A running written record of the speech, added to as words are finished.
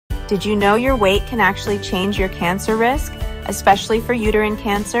Did you know your weight can actually change your cancer risk, especially for uterine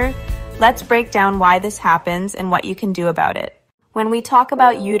cancer? Let's break down why this happens and what you can do about it. When we talk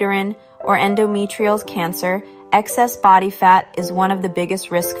about uterine or endometrial cancer, excess body fat is one of the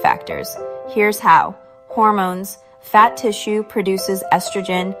biggest risk factors. Here's how. Hormones. Fat tissue produces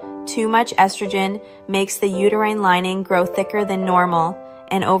estrogen. Too much estrogen makes the uterine lining grow thicker than normal,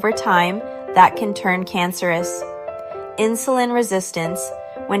 and over time, that can turn cancerous. Insulin resistance.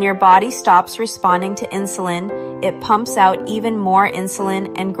 When your body stops responding to insulin, it pumps out even more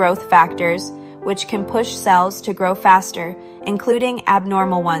insulin and growth factors, which can push cells to grow faster, including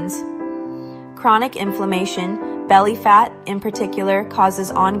abnormal ones. Chronic inflammation. Belly fat, in particular,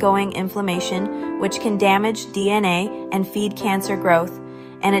 causes ongoing inflammation, which can damage DNA and feed cancer growth.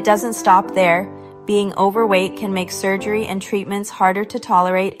 And it doesn't stop there. Being overweight can make surgery and treatments harder to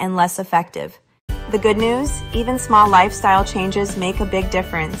tolerate and less effective. The good news, even small lifestyle changes make a big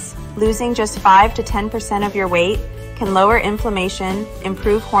difference. Losing just 5 to 10% of your weight can lower inflammation,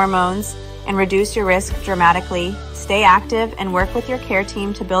 improve hormones, and reduce your risk dramatically. Stay active and work with your care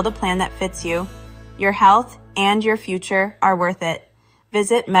team to build a plan that fits you. Your health and your future are worth it.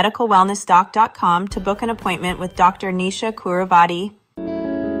 Visit medicalwellnessdoc.com to book an appointment with Dr. Nisha Kuruvadi.